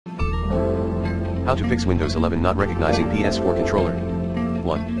How to fix Windows 11 not recognizing PS4 controller.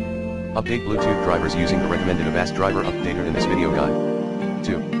 1. Update Bluetooth drivers using the recommended Avast driver updater in this video guide.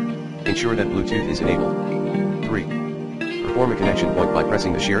 2. Ensure that Bluetooth is enabled. 3. Perform a connection point by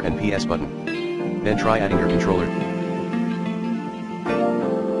pressing the Share and PS button. Then try adding your controller.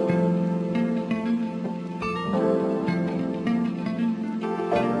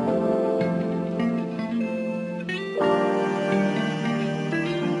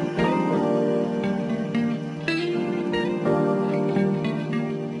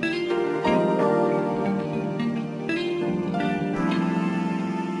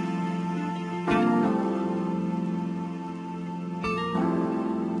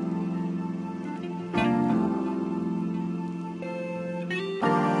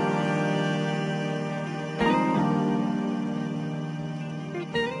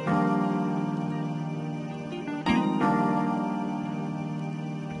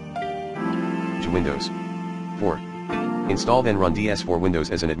 Windows. 4. Install then run DS4 Windows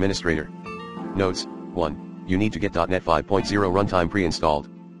as an administrator. Notes: 1. You need to get .NET 5.0 runtime pre-installed.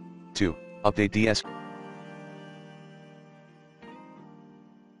 2. Update DS.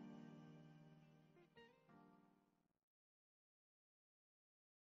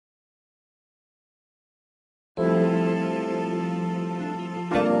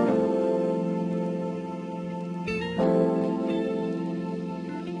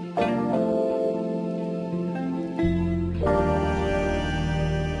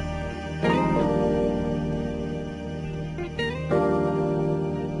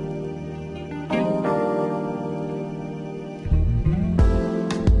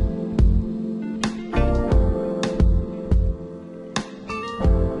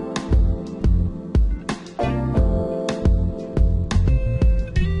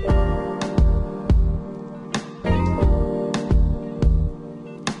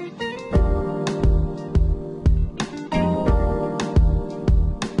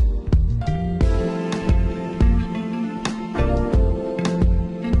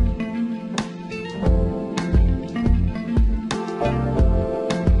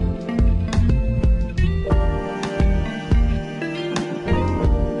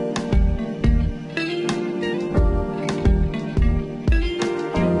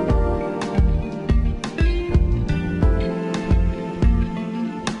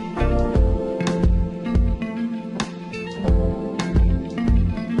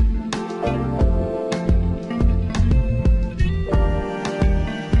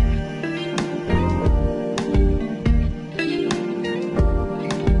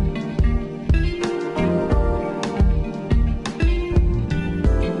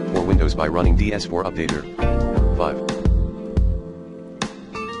 By running DS4 updater. 5.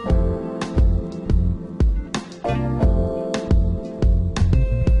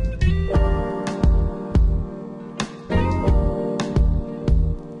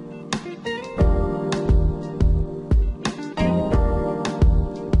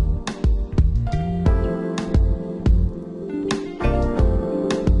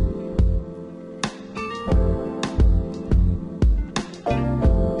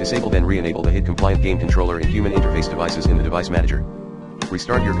 Disable then re-enable the HID-compliant game controller in human interface devices in the device manager.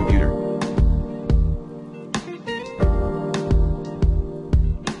 Restart your computer.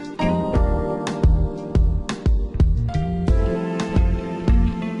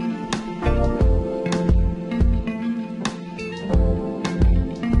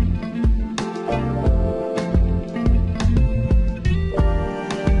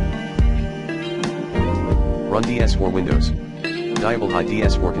 Run DS4 Windows. Enable hide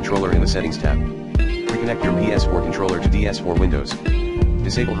DS4 controller in the Settings tab. Reconnect your PS4 controller to DS4 Windows.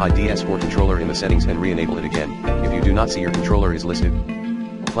 Disable hide DS4 controller in the Settings and re-enable it again, if you do not see your controller is listed.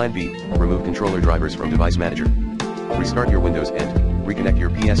 Plan B, remove controller drivers from Device Manager. Restart your Windows and reconnect your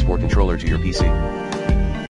PS4 controller to your PC.